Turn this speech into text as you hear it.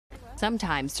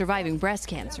Sometimes surviving breast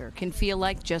cancer can feel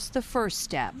like just the first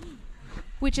step,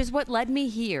 which is what led me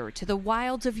here to the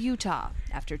wilds of Utah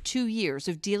after 2 years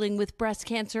of dealing with breast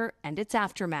cancer and its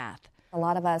aftermath. A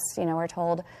lot of us, we're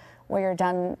told, well, you're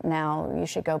done now, you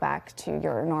should go back to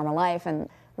your normal life, and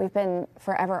we've been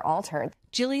forever altered.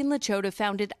 Jillian Lachota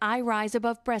founded I Rise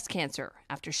Above Breast Cancer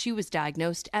after she was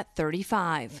diagnosed at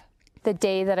 35. The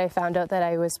day that I found out that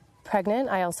I was pregnant,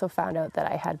 I also found out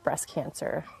that I had breast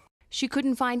cancer. She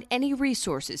couldn't find any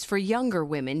resources for younger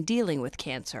women dealing with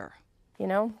cancer.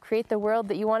 Create the world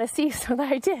that you want to see, so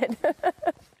that I did.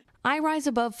 I Rise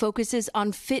Above focuses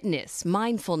on fitness,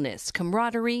 mindfulness,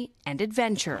 camaraderie, and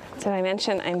adventure. Did I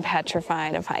mention I'm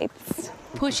petrified of heights?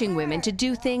 Pushing women to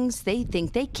do things they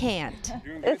think they can't.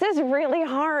 This is really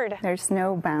hard. There's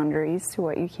no boundaries to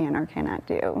what you can or cannot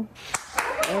do.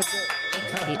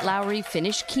 Kate Lowry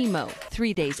finished chemo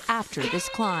 3 days after this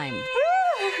climb.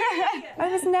 I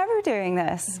was never doing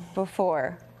this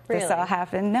before this all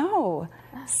happened. No.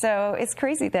 So it's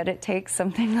crazy that it takes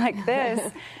something like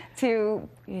this to,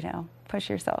 push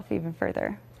yourself even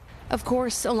further. Of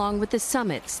course, along with the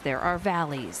summits, there are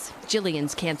valleys.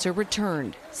 Jillian's cancer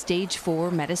returned, stage 4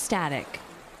 metastatic.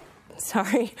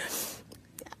 Sorry.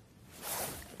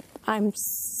 I'm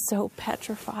so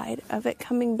petrified of it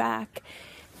coming back.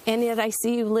 And yet I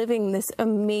see you living this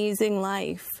amazing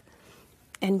life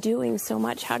and doing so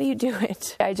much. How do you do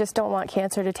it? I just don't want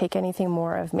cancer to take anything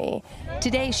more of me.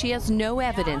 Today, she has no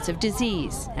evidence of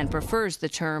disease and prefers the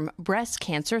term breast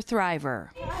cancer thriver,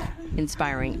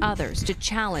 inspiring others to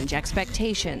challenge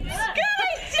expectations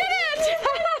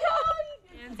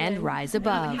and rise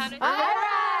above.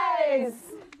 I rise!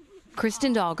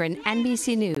 Kristen Dahlgren,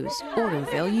 NBC News,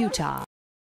 Orderville, Utah.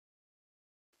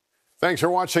 Thanks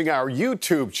for watching our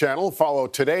YouTube channel. Follow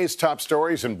today's top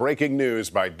stories and breaking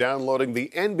news by downloading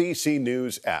the NBC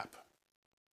News app.